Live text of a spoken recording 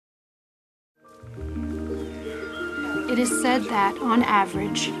It is said that, on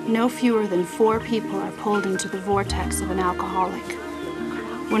average, no fewer than 4 people are pulled into the vortex of an alcoholic.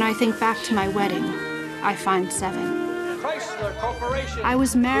 When I think back to my wedding, I find 7. I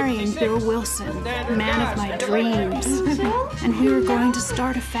was marrying Bill Wilson, the man of my dreams, and we were going to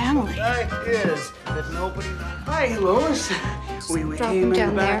start a family. Hi, Lois. We came in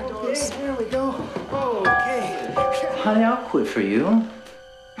the back door. There we go. Okay. Honey, I'll quit for you.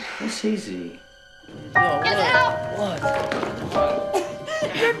 It's easy. Get out! What?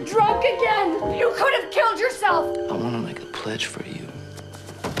 You're drunk again! You could have killed yourself! I want to make a pledge for you.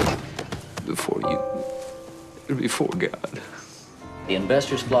 Before God. The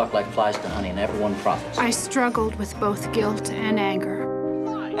investors flock like flies to honey, and everyone profits. I struggled with both guilt and anger.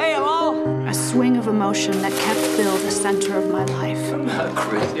 Hey, hello. A swing of emotion that kept Bill the center of my life. I'm not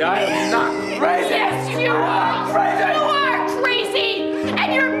crazy. I am not crazy. Yes, you are! Crazy. You are crazy!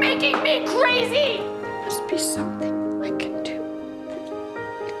 And you're making me crazy! There must be something I can do.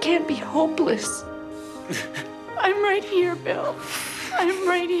 It can't be hopeless. I'm right here, Bill. I'm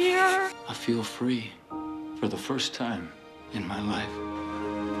right here. I feel free for the first time in my life.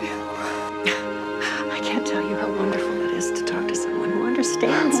 I can't tell you how wonderful it is to talk to someone who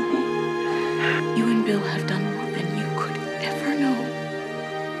understands me. You and Bill have done more than you could ever know.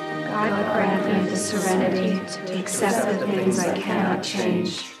 God grant me the serenity to accept the things I cannot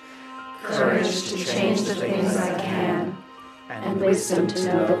change, courage to change the things I can, and wisdom to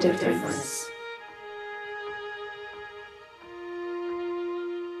know the difference.